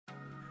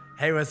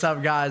Hey, what's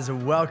up, guys?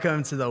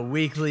 Welcome to the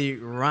weekly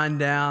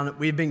rundown.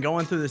 We've been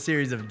going through the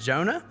series of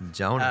Jonah.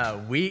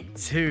 Week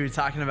 2,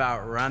 talking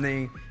about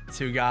running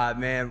to God.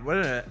 Man, what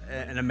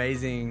an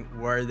amazing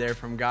word there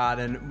from God.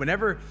 And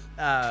whenever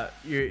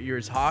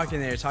you're talking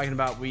there, talking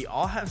about we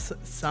all have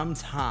some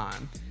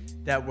time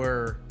that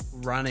we're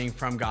running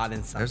from God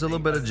in something. There's a little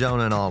bit of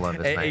Jonah in all of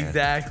us, man.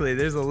 Exactly.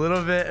 There's a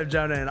little bit of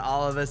Jonah in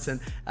all of us,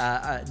 and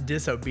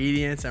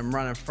disobedience and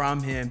running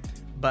from Him.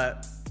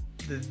 But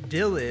the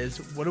deal is,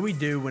 what do we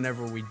do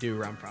whenever we do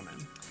run from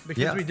Him?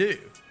 Because we do.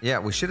 Yeah,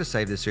 we should have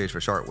saved this series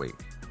for Shark Week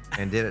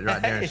and did it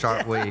right during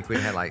Shark Week. We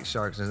had like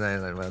sharks and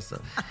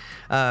stuff.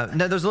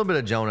 No, there's a little bit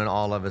of Jonah in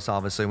all of us,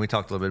 obviously, and we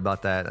talked a little bit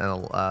about that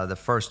in, the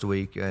first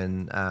week.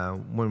 And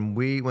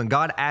when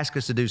God asks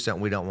us to do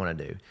something we don't want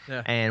to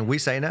do, and we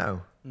say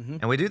no. Mm-hmm.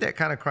 And we do that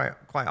kind of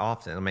quite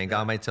often. I mean,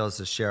 God may tell us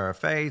to share our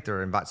faith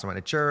or invite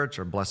somebody to church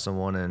or bless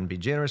someone and be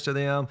generous to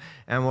them.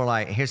 And we're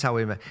like, here's how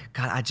God,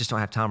 I just don't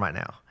have time right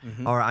now.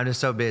 Mm-hmm. Or I'm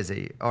just so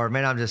busy. Or,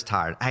 man, I'm just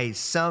tired. Hey,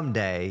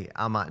 someday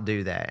I might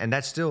do that. And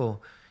that's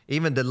still,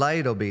 even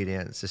delayed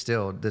obedience is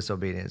still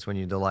disobedience when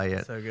you delay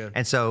it. So good.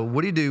 And so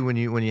what do you do when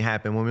you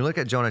happen? When we look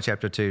at Jonah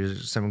chapter 2,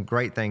 some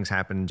great things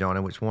happen in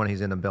Jonah, which one,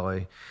 he's in the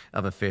belly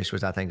of a fish,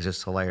 which I think is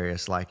just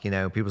hilarious. Like,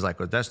 people's like,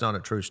 well, that's not a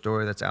true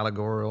story. That's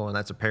allegorical and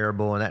that's a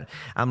parable. And that,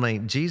 I'm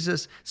like,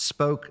 Jesus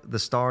spoke the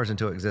stars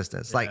into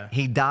existence. Yeah. Like,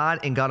 he died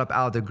and got up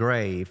out of the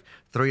grave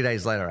 3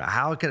 days later.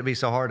 How could it be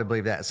so hard to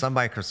believe that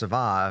somebody could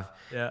survive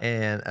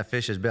in a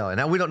fish's belly?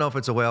 Now, we don't know if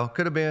it's a whale.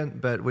 Could have been,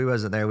 but we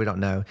wasn't there. We don't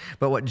know.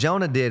 But what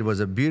Jonah did was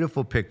a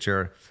beautiful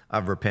picture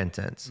of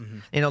repentance.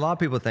 Mm-hmm. A lot of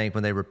people think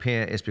when they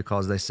repent, it's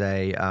because they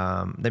say,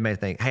 they may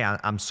think, hey,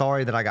 I'm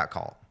sorry that I got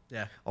caught.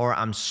 Yeah. Or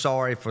I'm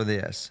sorry for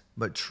this.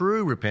 But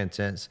true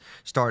repentance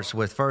starts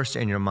with first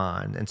in your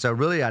mind. And so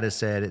really I just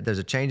said there's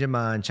a change of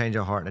mind, change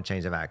of heart, and a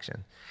change of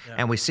action. Yeah.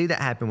 And we see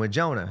that happen with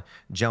Jonah.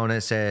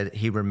 Jonah said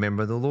he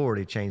remembered the Lord.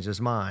 He changed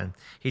his mind.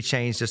 He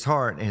changed his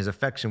heart, and his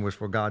affection was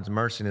for God's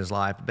mercy in his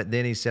life. But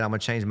then he said, I'm going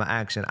to change my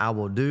action. I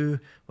will do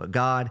what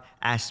God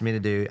asked me to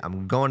do.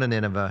 I'm going to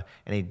Nineveh.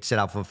 And he said,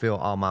 I'll fulfill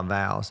all my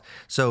vows.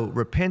 So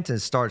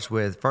repentance starts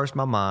with first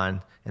my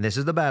mind, and this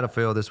is the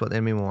battlefield. This is what the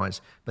enemy wants.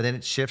 But then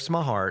it shifts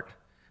my heart,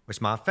 which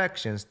my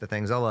affections, the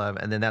things I love,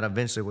 and then that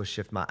eventually will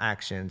shift my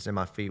actions, and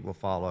my feet will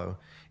follow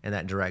in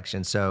that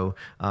direction. So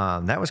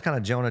that was kind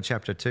of Jonah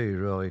chapter 2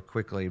 really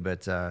quickly,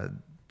 but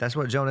that's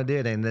what Jonah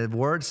did. And the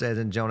word says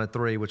in Jonah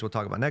 3, which we'll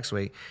talk about next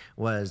week,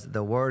 was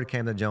the word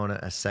came to Jonah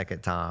a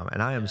second time.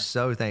 And I am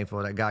so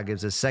thankful that God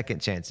gives us second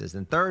chances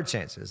and third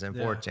chances and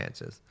fourth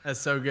chances.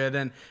 That's so good.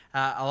 And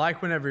I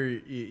like whenever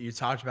you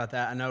talked about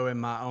that. I know in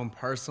my own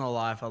personal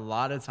life, a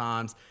lot of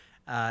times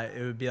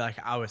it would be like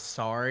I was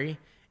sorry.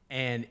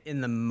 And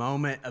in the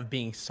moment of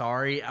being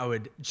sorry, I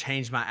would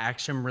change my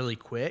action really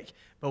quick.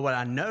 But what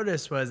I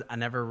noticed was I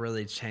never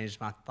really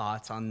changed my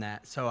thoughts on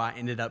that. So I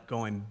ended up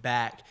going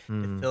back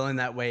to feeling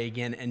that way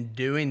again and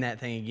doing that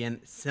thing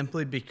again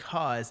simply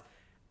because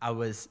I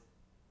was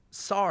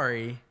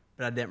sorry,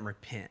 but I didn't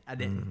repent. I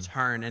didn't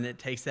turn. And it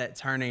takes that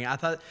turning. I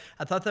thought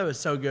that was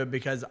so good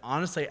because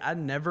honestly, I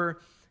never,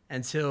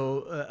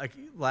 until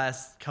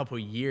last couple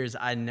years,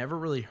 I never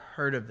really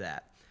heard of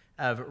that,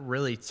 of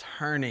really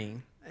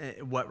turning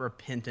what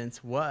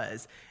repentance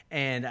was.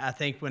 And I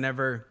think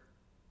whenever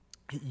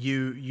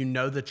you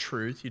know the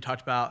truth, you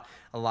talked about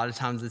a lot of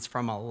times it's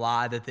from a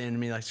lie that the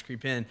enemy likes to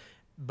creep in,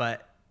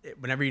 but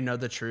whenever you know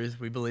the truth,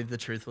 we believe the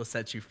truth will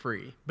set you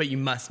free, but you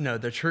must know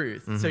the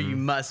truth. Mm-hmm. So you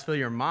must fill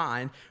your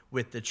mind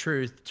with the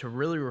truth to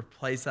really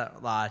replace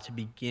that lie, to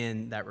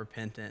begin that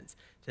repentance,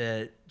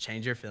 to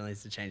change your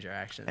feelings, to change your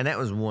actions. And that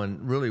was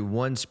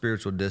one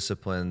spiritual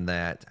discipline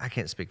that I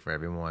can't speak for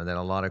everyone, that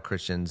a lot of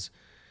Christians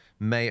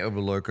may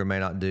overlook or may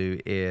not do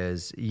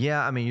is,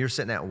 you're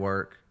sitting at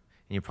work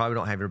and you probably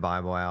don't have your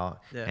Bible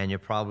out and you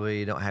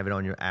probably don't have it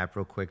on your app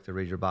real quick to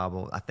read your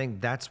Bible. I think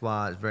that's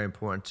why it's very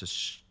important to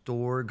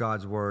store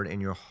God's word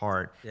in your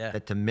heart,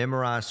 that to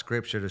memorize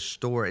scripture, to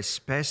store,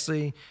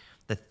 especially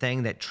the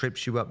thing that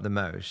trips you up the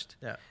most.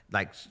 Yeah.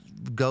 Like,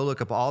 go look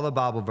up all the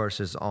Bible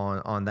verses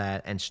on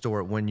that and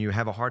store it. When you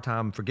have a hard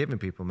time forgiving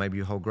people, maybe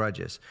you hold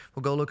grudges.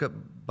 Well, go look up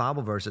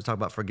Bible verses that talk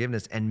about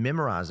forgiveness and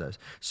memorize those.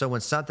 So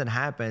when something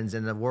happens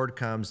and the word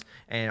comes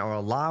or a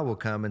lie will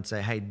come and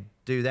say, hey,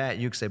 do that,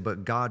 you can say,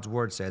 but God's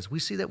word says. We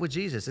see that with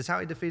Jesus. It's how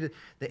he defeated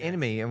the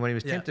enemy, and when he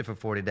was tempted for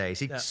 40 days.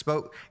 He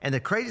spoke. And the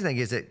crazy thing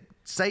is that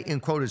Satan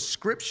quoted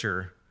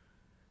scripture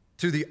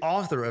to the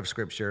author of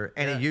scripture,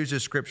 and he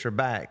uses scripture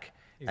back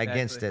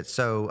against it.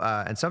 So,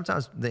 and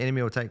sometimes the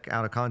enemy will take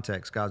out of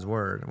context God's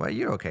word. Well,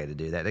 you're okay to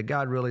do that. Did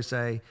God really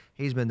say?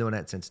 He's been doing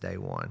that since day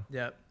one.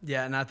 Yeah,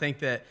 and I think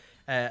that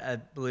I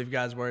believe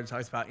God's word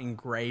talks about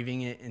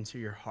engraving it into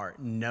your heart,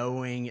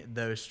 knowing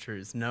those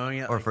truths, knowing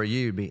it. Or for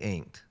you, be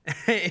inked.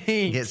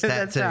 Inked. Gets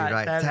tattooed,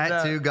 right?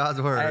 Tattoo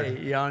God's word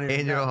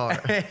in your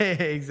heart.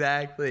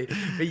 Exactly.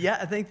 But yeah,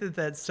 I think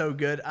that's so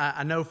good.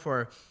 I know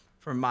for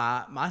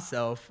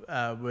myself,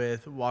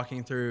 with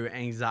walking through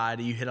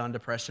anxiety, you hit on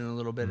depression a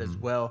little bit as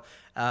well.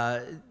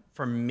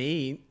 For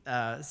me,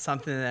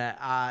 something that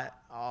I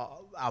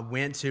I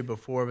went to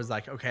before was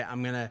like, okay,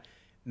 I'm going to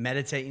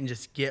meditate and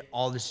just get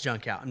all this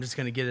junk out. I'm just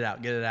going to get it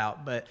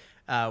out. But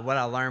what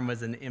I learned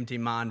was an empty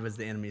mind was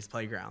the enemy's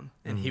playground.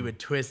 And he would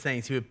twist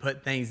things. He would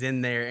put things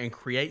in there and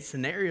create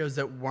scenarios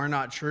that were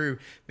not true,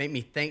 make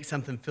me think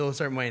something, feel a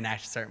certain way, and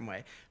act a certain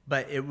way.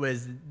 But it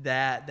was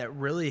that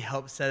really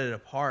helped set it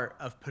apart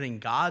of putting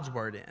God's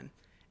word in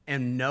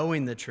and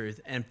knowing the truth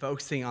and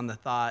focusing on the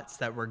thoughts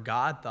that were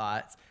God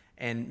thoughts,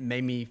 and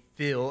made me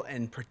feel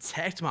and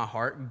protect my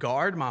heart,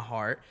 guard my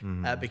heart,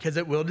 because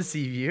it will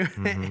deceive you,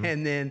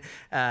 and then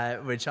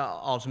which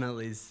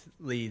ultimately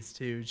leads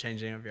to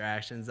changing of your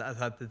actions. I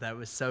thought that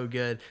was so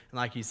good. And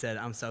like you said,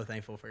 I'm so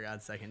thankful for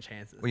God's second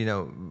chances. Well, you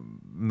know,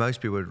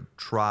 most people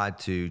try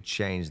to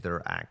change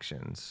their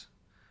actions,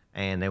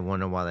 and they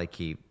wonder why they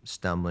keep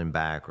stumbling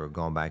back or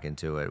going back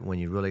into it, when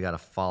you really got to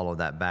follow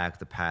that back,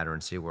 the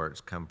pattern, see where it's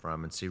come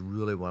from, and see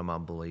really what am I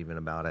believing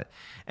about it.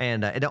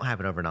 And it don't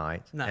happen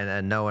overnight. No.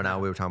 And Noah and I,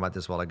 we were talking about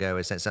this a while ago.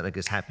 It's not something that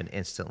just happen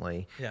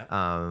instantly. Yeah.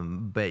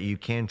 But you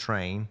can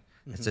train.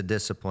 It's a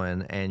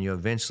discipline, and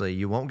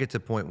you won't get to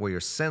the point where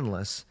you're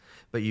sinless,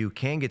 but you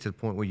can get to the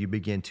point where you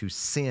begin to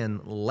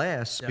sin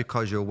less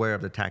because you're aware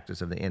of the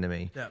tactics of the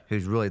enemy,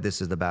 who's really,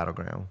 this is the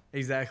battleground.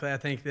 Exactly. I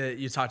think that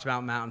you talked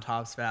about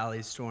mountaintops,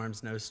 valleys,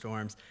 storms, no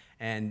storms.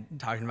 And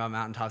talking about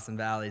mountaintops and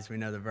valleys, we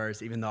know the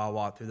verse, even though I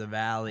walk through the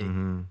valley,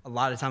 a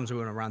lot of times we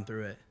want to run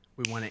through it.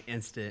 We want to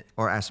instant.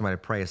 Or ask somebody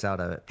to pray us out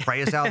of it.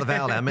 Pray us out of the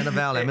valley. I'm in the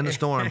valley. I'm in the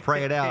storm.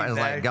 Pray it out. And it's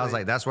like, God's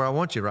like, that's where I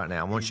want you right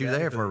now. I want you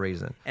there for a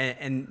reason.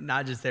 And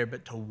not just there,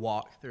 but to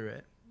walk through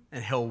it.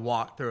 And he'll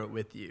walk through it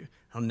with you.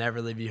 He'll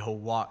never leave you. He'll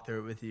walk through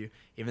it with you,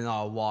 even though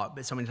I'll walk.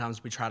 But so many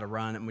times we try to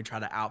run and we try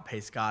to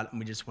outpace God, and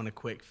we just want a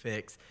quick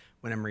fix,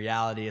 when in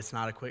reality it's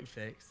not a quick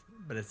fix,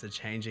 but it's a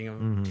changing of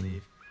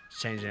belief.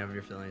 Changing of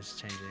your feelings,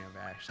 changing of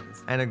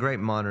actions. And a great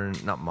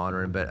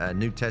but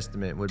New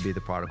Testament would be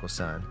the prodigal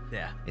son.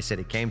 Yeah. He said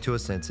he came to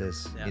his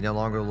senses. Yeah. He no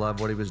longer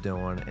loved what he was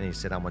doing. And he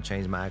said, I'm going to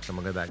change my action.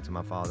 I'm going to go back to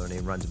my father. And he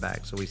runs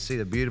back. So we see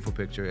the beautiful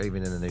picture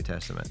even in the New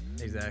Testament.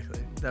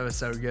 Exactly. That was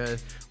so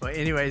good. Well,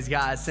 anyways,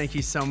 guys, thank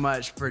you so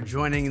much for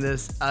joining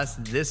us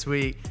this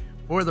week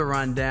for the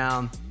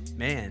rundown.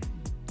 Man,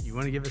 you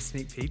want to give a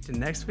sneak peek to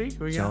next week?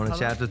 Jonah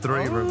chapter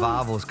 3,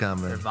 revival's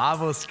coming.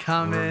 Revival's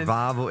coming.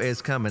 Revival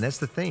is coming. That's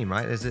the theme,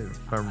 right? Is it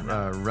from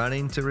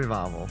running to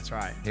revival? That's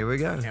right. Here we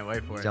go. Can't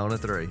wait for it. Jonah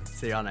 3.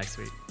 See y'all next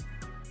week.